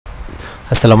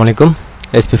আসসালামু আলাইকুম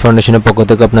এসপি ফাউন্ডেশনের পক্ষ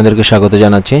থেকে আপনাদেরকে স্বাগত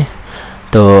জানাচ্ছি।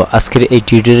 তো আজকের এই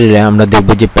টিউটোরিয়ালে আমরা দেখব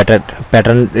যে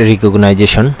প্যাটার্ন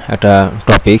রিকগনাইজেশন একটা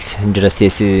টপিকস, যেটা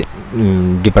সিএসসি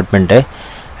ডিপার্টমেন্টে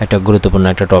একটা গুরুত্বপূর্ণ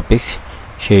একটা টপিকস।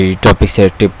 সেই টপিক্সের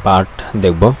একটি পার্ট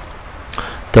দেখব।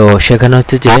 তো সেখানে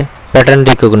হচ্ছে যে প্যাটার্ন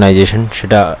রিকগনাইজেশন,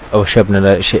 সেটা অবশ্যই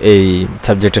আপনারা এই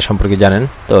সাবজেক্টটা সম্পর্কে জানেন।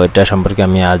 তো এটা সম্পর্কে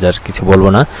আমি আজ আর কিছু বলবো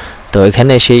না। তো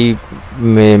এখানে সেই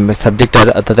সাবজেক্টটার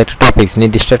অর্থাৎ একটা টপিক্স,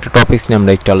 নির্দিষ্ট একটা টপিক্স নিয়ে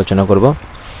আমরা একটু আলোচনা করব।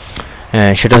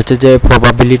 সেটা হচ্ছে যে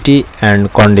প্রবাবিলিটি অ্যান্ড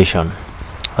কন্ডিশন।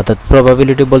 অর্থাৎ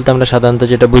প্রবাবিলিটি বলতে আমরা সাধারণত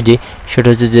যেটা বুঝি সেটা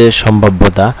হচ্ছে যে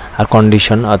সম্ভাব্যতা, আর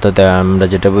কন্ডিশন অর্থাৎ আমরা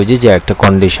যেটা বুঝি যে একটা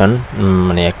কন্ডিশন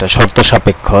মানে একটা শর্ত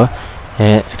সাপেক্ষ,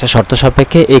 একটা শর্ত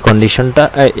সাপেক্ষে এই কন্ডিশনটা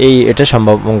এটা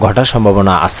ঘটার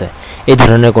সম্ভাবনা আছে, এই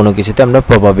ধরনের কোনো কিছুতে আমরা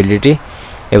প্রবাবিলিটি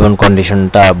এবং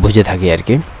কন্ডিশনটা বুঝে থাকি আর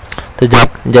কি। তো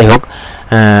যাই হোক,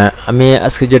 আমি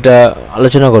আজকে যেটা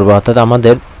আলোচনা করব অর্থাৎ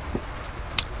আমাদের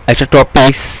একটা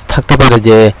টপিকস থাকতে পারে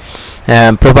যে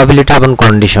প্রবাবিলিটি এবং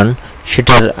কন্ডিশন,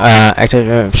 সেটার একটা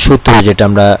সূত্র যেটা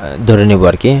আমরা ধরে নেব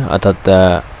আর কি। অর্থাৎ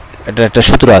এটা একটা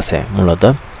সূত্র আছে মূলত।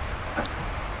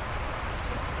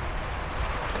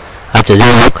 আচ্ছা,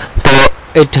 যাই হোক, তো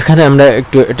এখানে আমরা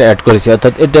একটু এটা অ্যাড করেছি।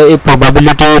 অর্থাৎ এটা এই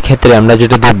প্রবাবিলিটির ক্ষেত্রে আমরা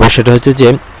যেটা দেখব সেটা হচ্ছে যে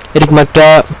এরকম একটা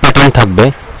প্যাটার্ন থাকবে।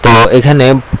 তো এখানে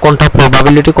কোনটা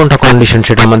প্রবাবিলিটি কোনটা কন্ডিশন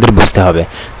সেটা আমাদের বুঝতে হবে।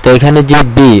 তো এখানে যে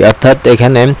বি অর্থাৎ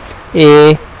এখানে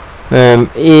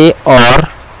এ অর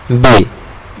বি,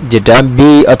 যেটা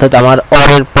বি অর্থাৎ আমার অর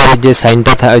এর পরে যে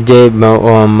সাইনটা যে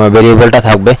ভেরিয়েবলটা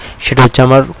থাকবে সেটা হচ্ছে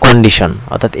আমার কন্ডিশন।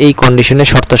 অর্থাৎ এই কন্ডিশনের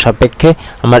শর্ত সাপেক্ষে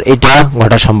আমার এটা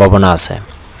ঘটার সম্ভাবনা আছে,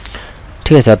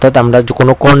 ঠিক আছে। অর্থাৎ আমরা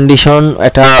কোনো কন্ডিশন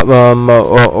একটা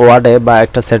ওয়ার্ডে বা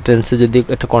একটা সেন্টেন্সে যদি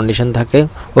একটা কন্ডিশন থাকে,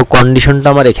 ওই কন্ডিশনটা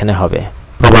আমার এখানে হবে,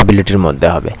 প্রবাবিলিটির মধ্যে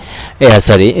হবে,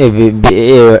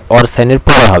 অর সাইনের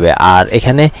পরে হবে। আর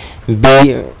এখানে বি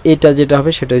এটা যেটা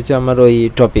হবে সেটা হচ্ছে আমার ওই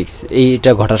টপিক্স,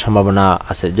 এইটা ঘটার সম্ভাবনা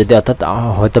আছে যদি। অর্থাৎ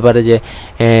হতে পারে যে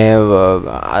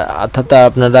অর্থাৎ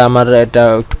আপনারা আমার এটা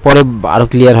পরে আরও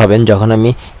ক্লিয়ার হবেন যখন আমি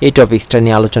এই টপিক্সটা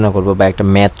নিয়ে আলোচনা করব বা একটা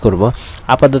ম্যাথ করব।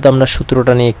 আপাতত আমরা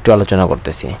সূত্রটা নিয়ে একটু আলোচনা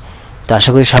করতেছি। তো আশা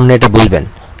করি সামনে এটা বুঝবেন,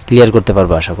 ক্লিয়ার করতে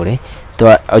পারবো আশা করি। তো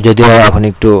যদিও এখন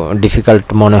একটু ডিফিকাল্ট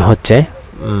মনে হচ্ছে,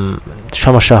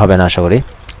 সমস্যা হবে না আশা করি।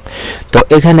 তো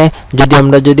এখানে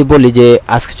আমরা যদি বলি যে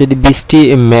আজকে যদি বৃষ্টি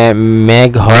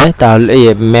মেঘ হয়, তাহলে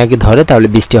মেঘ ধরে তাহলে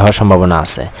বৃষ্টি হওয়ার সম্ভাবনা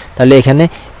আছে। তাহলে এখানে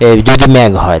যদি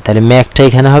মেঘ হয় তাহলে মেঘটা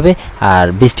এখানে হবে, আর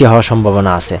বৃষ্টি হওয়ার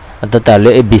সম্ভাবনা আছে অর্থাৎ তাহলে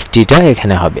এই বৃষ্টিটা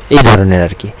এখানে হবে, এই ধরনের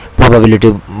আর কি। প্রবাবিলিটি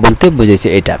বলতে বুঝেছি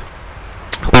এটা,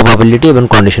 প্রবাবিলিটি এবং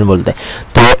কন্ডিশন বলতে।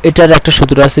 তো এটার একটা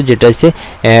সূত্র আছে যেটা হচ্ছে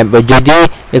যদি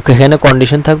এখানে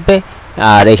কন্ডিশন থাকবে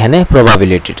আর এখানে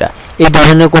প্রবাবিলিটিটা এই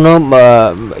ধরনের কোনো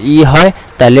হয়,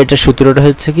 তাহলে এটা সূত্রটা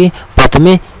হচ্ছে কি,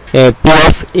 প্রথমে P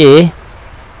of a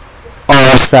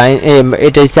or sign,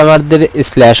 এটা হচ্ছে আমাদের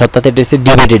স্ল্যাশ, অর্থাৎ এটা হচ্ছে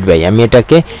ডিভাইডেড বাই, আমি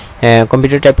এটাকে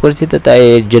কম্পিউটার টাইপ করেছি তো তাই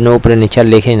এর জন্য উপরে নিচে আর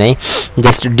লেখে নাই,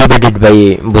 জাস্ট ডিভাইডেড বাই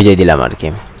বুঝিয়ে দিলাম আর কি।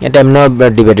 এটা এমনি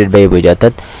ডিভাইডেড বাই বুঝে।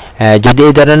 অর্থাৎ যদি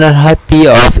এই ধরনের হয় P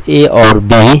of a or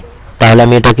B, তাহলে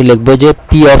আমি এটাকে লিখবো যে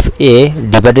P of A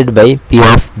divided by P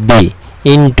of B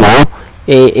into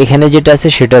এখানে যেটা আছে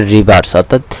সেটার রিভার্স,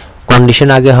 অর্থাৎ কন্ডিশন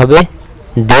আগে হবে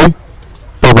দেন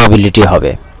প্রবাবিলিটি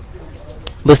হবে,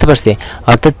 বুঝতে পারছি।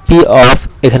 অর্থাৎ পি অফ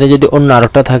এখানে যদি অন্য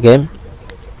আরেকটা থাকে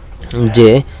যে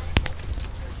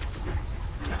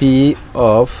P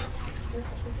of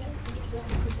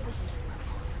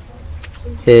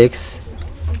x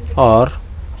or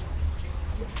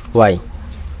Y,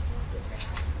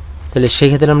 তাহলে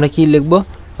সেক্ষেত্রে আমরা কি লিখবো?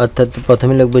 অর্থাৎ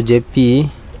প্রথমে লিখবো যে P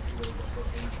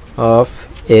of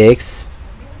x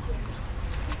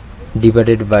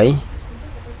divided by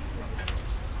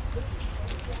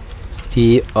P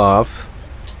of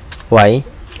Y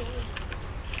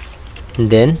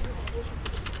then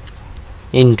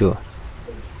into,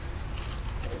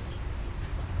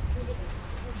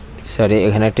 sorry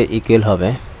এখানে একটা ইকুয়াল হবে,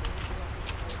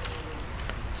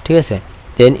 ঠিক আছে।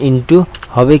 দেন ইন্টু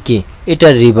হবে কি,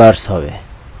 এটার রিভার্স হবে,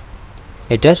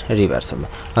 এটার রিভার্স হবে।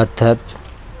 অর্থাৎ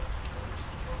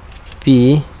P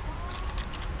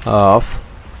of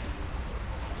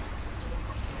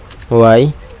Y,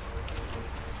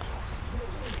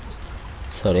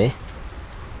 sorry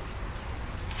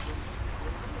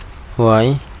Y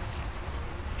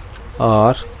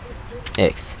or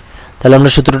x, তাহলে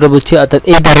আমরা সূত্রটা বুঝছি। অর্থাৎ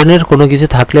এই ধরনের কোনো কিছু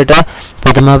থাকলে এটা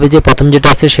প্রথমে হবে যে প্রথম যেটা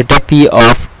আছে সেটা P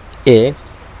of a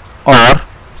or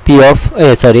P of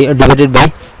divided by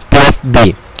P of B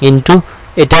into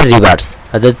এটার রিভার্স,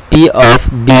 অর্থাৎ P of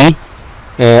be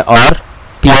or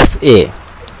P of এ,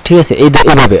 ঠিক আছে।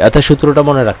 এইভাবে অর্থাৎ সূত্রটা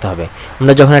মনে রাখতে হবে।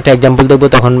 আমরা যখন একটা এক্সাম্পল দেখব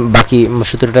তখন বাকি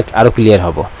সূত্রটা আরও ক্লিয়ার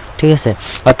হব, ঠিক আছে।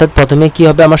 অর্থাৎ প্রথমে কি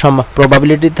হবে, আমার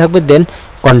প্রবাবিলিটি থাকবে, দেন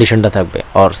কন্ডিশনটা থাকবে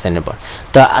অর সাইনের পর।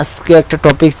 তো আজকে একটা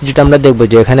টপিক যেটা আমরা দেখবো,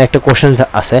 যে এখানে একটা কোশ্চেন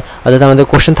আছে, অর্থাৎ আমাদের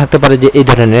কোশ্চেন থাকতে পারে যে এই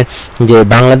ধরনের, যে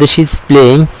Bangladesh is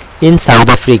playing in south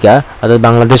Africa, অর্থাৎ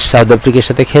বাংলাদেশ সাউথ আফ্রিকার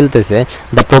সাথে খেলতেছে,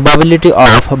 the probability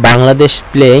of Bangladesh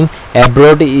playing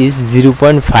abroad is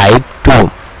 0.52।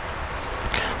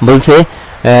 বলছে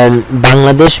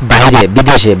বাংলাদেশ বাইরে,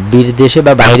 বিদেশে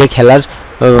বা বাইরে খেলার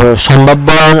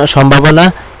সম্ভাবনা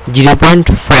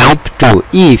 0.52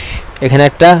 ইফ, এখানে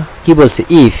একটা কি বলছে,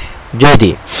 ইফ,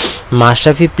 যদি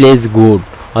মাশরাফি প্লেজ গুড,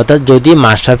 অর্থাৎ যদি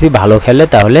মাশরাফি ভালো খেলে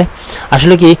তাহলে।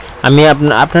 আসলে কি, আমি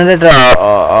আপনারা এটা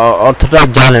অর্থটা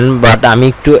জানেন, বাট আমি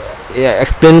একটু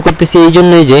এক্সপ্লেন করতেছি এই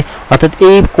জন্যই যে, অর্থাৎ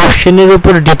এই কোশ্চেনের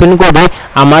উপর ডিপেন্ড করবে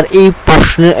আমার এই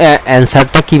প্রশ্নের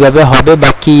অ্যান্সারটা কিভাবে হবে বা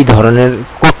কী ধরনের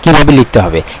কীভাবে লিখতে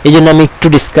হবে, এই জন্য আমি একটু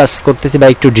ডিসকাস করতেছি বা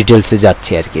একটু ডিটেলসে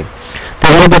যাচ্ছি আর কি।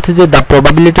 তাহলে বলছে যে the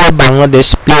probability of Bangladesh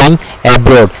playing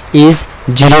abroad is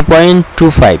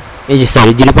 0.25, এই যে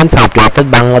সরি 0.52, অর্থাৎ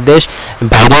বাংলাদেশ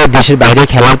দেশের বাইরে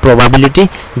খেলার probability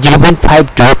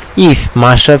 0.52 if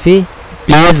Mashrafe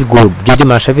plays good, যদি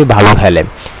মাশরাফি ভালো খেলে।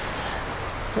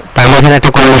 তাহলে এখানে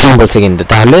একটা কন্ডিশন বলছে কিন্তু,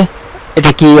 তাহলে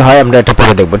এটা কি হয় আমরা এটা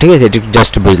পরে দেখবো, ঠিক আছে, এটা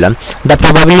জাস্ট বুঝলাম। The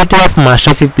probability of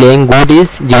Mashrafe playing good is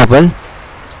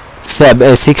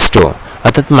 0.62,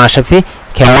 অর্থাৎ মাশরাফি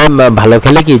ভালো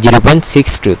খেলে কি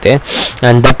 0.62-তে,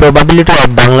 and the probability of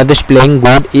Bangladesh playing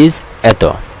good is এত,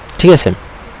 ঠিক আছে,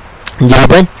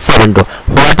 0.72.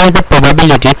 What is the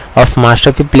probability of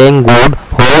Mashrafe playing good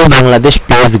whole Bangladesh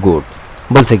plays good.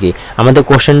 বলছে কি, আমাদের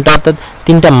কোশ্চেনটা অর্থাৎ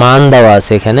তিনটা মান দেওয়া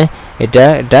আছে এখানে, এটা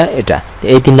এটা এটা,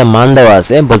 এই তিনটা মান দেওয়া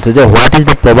আছে। বলছে যে what is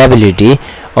the probability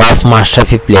of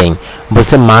Mashrafe playing,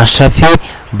 বলছে মাশরাফি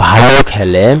ভালো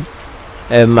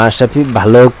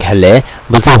খেলে,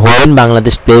 বলছে when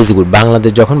Bangladesh plays good,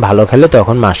 Bangladesh যখন ভালো খেলে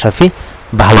তখন মাশরাফি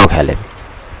ভালো খেলে।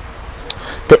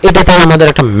 তো এটা থেকে আমাদের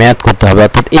একটা ম্যাথ করতে হবে,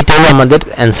 অর্থাৎ এটাই আমাদের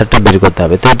অ্যান্সারটা বের করতে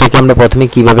হবে। তো এটাকে আমরা প্রথমে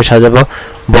কিভাবে সাজাবো,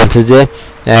 বলছে যে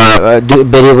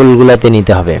ভেরিয়েবলগুলোতে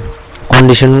নিতে হবে,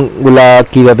 কন্ডিশনগুলো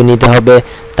কিভাবে নিতে হবে,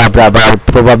 তারপরে আবার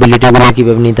প্রবাবিলিটিগুলো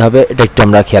কিভাবে নিতে হবে, এটা একটু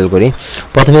আমরা খেয়াল করি।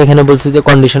 প্রথমে এখানে বলছে যে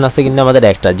কন্ডিশন আছে কিন্তু আমাদের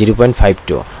একটা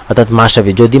 0.52, অর্থাৎ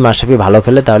মাশরাফি, যদি মাশরাফি ভালো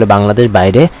খেলে তাহলে বাংলাদেশ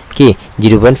বাইরে কি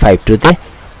 0.52-তে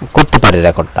করতে পারে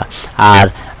রেকর্ডটা। আর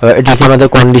এটা হচ্ছে আমাদের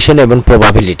কন্ডিশন এবং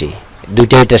প্রবাবিলিটি,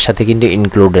 দুইটা এটার সাথে কিন্তু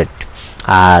ইনক্লুডেড।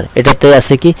 আর এটাতে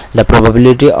আছে কি, the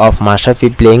probability of Mashrafe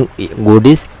playing good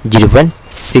is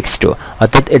 0.62,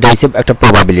 অর্থাৎ এটা হচ্ছে একটা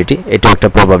প্রবাবিলিটি, এটা একটা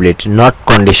প্রবাবিলিটি, নট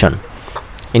কন্ডিশন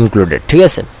ইনক্লুডেড, ঠিক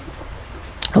আছে।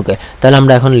 ওকে, তাহলে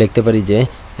আমরা এখন লিখতে পারি যে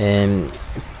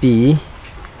পি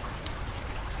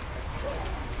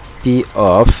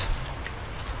অফ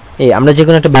আমরা যে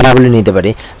কোনো একটা ভেরিয়েবল নিতে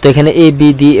পারি। তো এখানে এ বি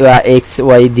দিয়ে বা এক্স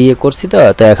ওয়াই দিয়ে করছি, তো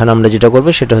এখন আমরা যেটা করব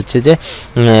সেটা হচ্ছে যে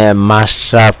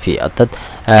মাশরাফি, অর্থাৎ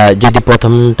যদি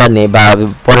প্রথমটা নেই বা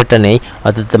পরেরটা নেই,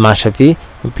 অর্থাৎ মাশরাফি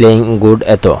প্লেইং গুড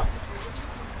এত,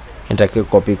 এটাকে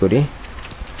কপি করি,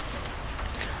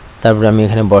 তারপরে আমি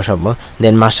এখানে বসাবো,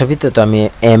 দেন মাশরাফিতে তো আমি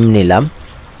এম নিলাম,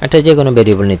 এটা যে কোনো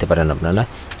ভেরিয়েবল নিতে পারেন আপনারা,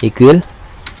 ইকুয়াল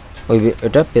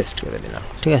ওটা পেস্ট করে দিলাম,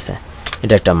 ঠিক আছে,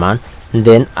 এটা একটা মান।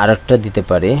 দেন আরেকটা দিতে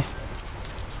পারি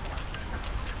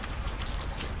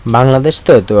বাংলাদেশ,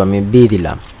 তো আমি বি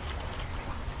দিলাম,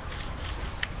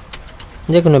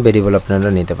 যে কোনো ভেরিয়েবল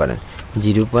আপনারা নিতে পারেন,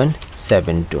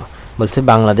 0.72, বলছে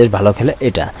বাংলাদেশ ভালো খেলে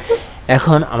এটা।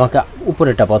 এখন আমাকে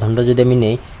উপরেটা প্রথমটা যদি আমি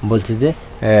নেই, বলছে যে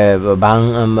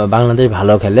বাংলাদেশ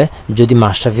ভালো খেলে যদি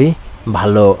মাশরাফি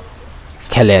ভালো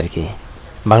খেলে আর কি,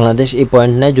 বাংলাদেশ এই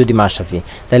পয়েন্ট নেয় যদি মাশরাফি,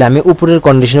 তাহলে আমি উপরের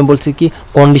কন্ডিশনে বলছি কি,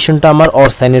 কন্ডিশনটা আমার অর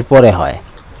সাইনের পরে হয়,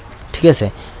 ঠিক আছে।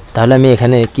 তাহলে আমি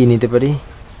এখানে কি নিতে পারি,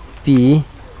 পি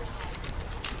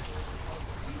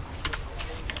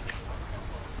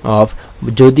অফ,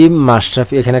 যদি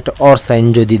মাশরাফি, এখানে একটা অর সাইন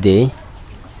যদি দেই,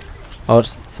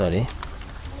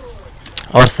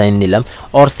 অর সাইন দিলাম,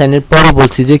 অর সাইনের পরে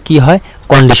বলছি যে কি হয়,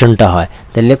 কন্ডিশনটা হয়,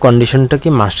 তাহলে কন্ডিশনটা কি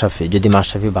মাশরাফি, যদি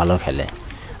মাশরাফি ভালো খেলে,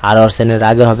 আর অর সাইনের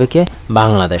আগে হবে কি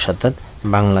বাংলাদেশ, অর্থাৎ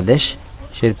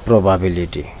বাংলাদেশের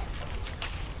প্রবাবিলিটি।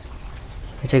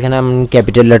 আচ্ছা, এখানে আমি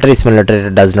ক্যাপিটাল লেটার স্মল লেটার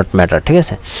এটা ডাজ নট ম্যাটার, ঠিক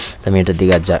আছে। তো আমি এটার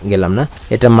দিকে আর গেলাম না,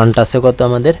 এটা মানটা আছে কত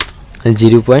আমাদের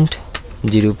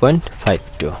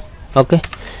 0.52, ওকে।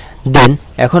 দেন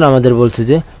এখন আমাদের বলছে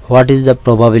যে what is the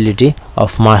probability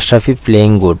of Mashrafe playing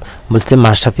good, বলছে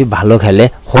মাশরাফি ভালো খেলে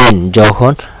হোয়েন,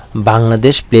 যখন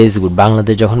বাংলাদেশ প্লেজ গুড,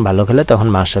 বাংলাদেশ যখন ভালো খেলে তখন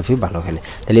মাশরাফি ভালো খেলে।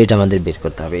 তাহলে এটা আমাদের বের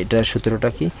করতে হবে, এটার সূত্রটা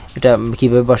কি, এটা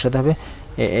কীভাবে বসাতে হবে,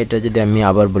 এটা যদি আমি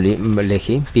আবার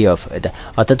লিখি পি অফ এটা,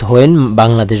 অর্থাৎ হোয়েন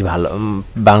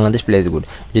বাংলাদেশ প্লেজ গুড,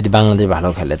 যদি বাংলাদেশ ভালো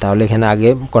খেলে, তাহলে এখানে আগে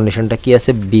কন্ডিশনটা কি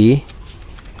আছে,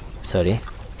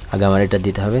 আগে আমার এটা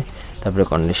দিতে হবে, তারপরে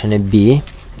কন্ডিশনে বি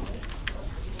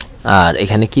আর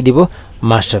এখানে কি দিব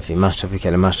মাশরাফি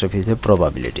খেলে মাশরাফি ইজ এ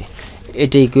প্রবাবিলিটি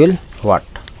এটা ইকুয়াল হোয়াট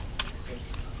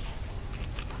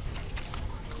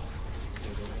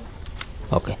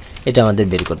ওকে এটা আমাদের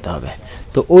বের করতে হবে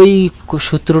তো ওই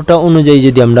সূত্রটা অনুযায়ী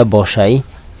যদি আমরা বসাই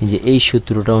যে এই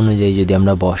সূত্রটা অনুযায়ী যদি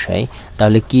আমরা বসাই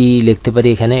তাহলে কি লিখতে পারি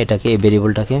এখানে এটাকে এই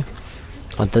ভেরিয়েবলটাকে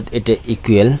অর্থাৎ এটা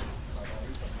ইকুয়াল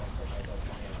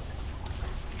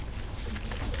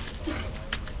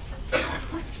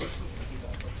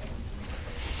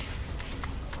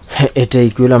এটা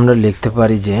ইকুয়াল আমরা লিখতে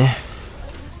পারি যে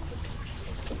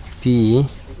পি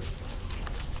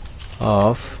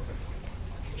অফ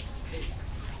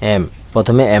এম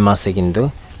প্রথমে এম আছে কিন্তু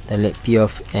তাহলে P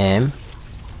of M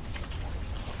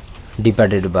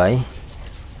divided by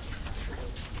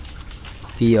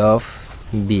P of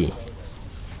B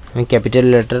আমি ক্যাপিটাল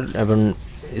লেটার এবং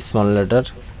স্মল লেটার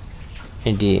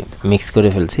এটি মিক্স করে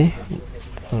ফেলছি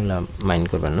ওগুলো মাইন্ড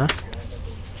করবেন না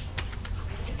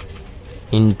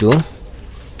ইনটু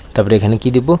তারপরে এখানে কি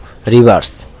দিব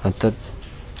রিভার্স অর্থাৎ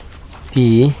পি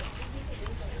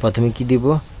প্রথমে কি দিব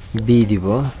বি দিব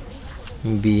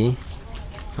বি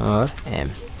আর এম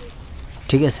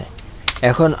ঠিক আছে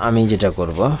এখন আমি যেটা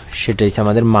করব সেটা হচ্ছে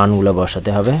আমাদের মানগুলো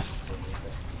বসাতে হবে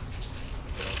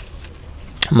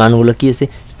মানগুলো কি আছে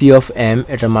পি অফ এম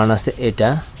এটার মান আছে এটা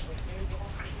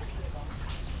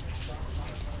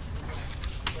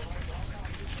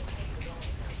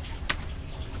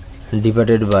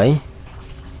divided by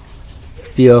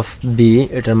P of B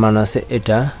এটার মান আছে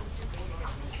এটা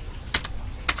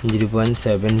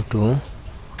 0.72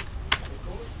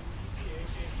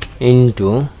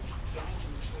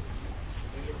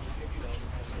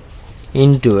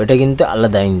 ইনটু এটা কিন্তু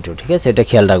আলাদা ইনটু ঠিক আছে এটা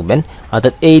খেয়াল রাখবেন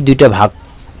অর্থাৎ এই দুইটা ভাগ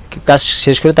কাজ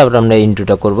শেষ করে তারপর আমরা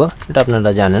ইনটুটা করব এটা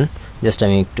আপনারা জানেন জাস্ট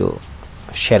আমি একটু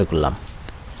শেয়ার করলাম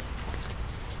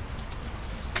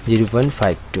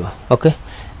 0.52 ওকে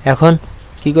এখন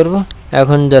কি করব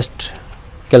এখন জাস্ট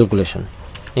ক্যালকুলেশন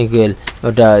ইকুয়াল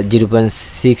ওটা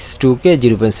 0.62 কে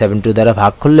 0.72 দ্বারা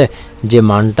ভাগ করলে যে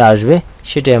মানটা আসবে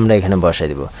সেটাই আমরা এখানে বসাই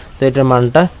দেব তো এটার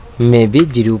মানটা মেবি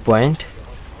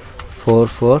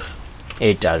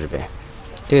 0.448 আসবে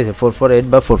ঠিক আছে 448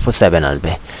 বা 447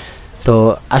 আসবে তো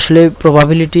আসলে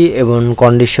প্রবাবিলিটি এবং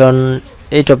কন্ডিশন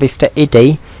এই টপিকসটা এটাই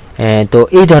তো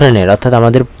এই ধরনের অর্থাৎ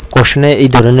আমাদের কোশ্চেনে এই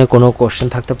ধরনের কোনো কোশ্চেন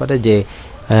থাকতে পারে যে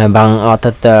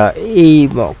অর্থাৎ এই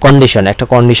কন্ডিশন একটা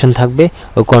কন্ডিশন থাকবে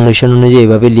ওই কন্ডিশন অনুযায়ী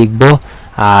এভাবে লিখবো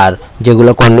আর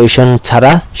যেগুলো কন্ডিশন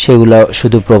ছাড়া সেগুলো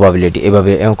শুধু প্রবাবিলিটি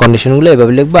এভাবে কন্ডিশনগুলো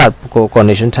এভাবে লিখবো আর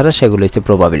কন্ডিশন ছাড়া সেগুলো হচ্ছে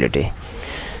প্রবাবিলিটি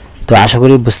তো আশা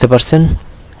করি বুঝতে পারছেন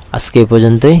আজকে এই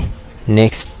পর্যন্তই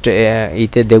নেক্সট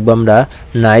ইতে দেখব আমরা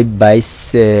নাইব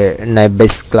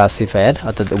বাইস ক্লাসিফায়ার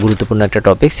অর্থাৎ গুরুত্বপূর্ণ একটা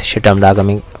টপিক সেটা আমরা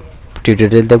আগামী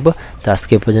টিউটোরিয়াল দেখব তো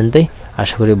আজকে এই পর্যন্তই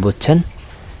আশা করি বুঝছেন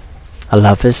আল্লাহ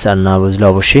হাফেজ আর না বুঝলে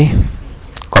অবশ্যই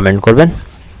কমেন্ট করবেন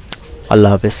আল্লাহ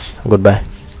হাফেজ গুড বাই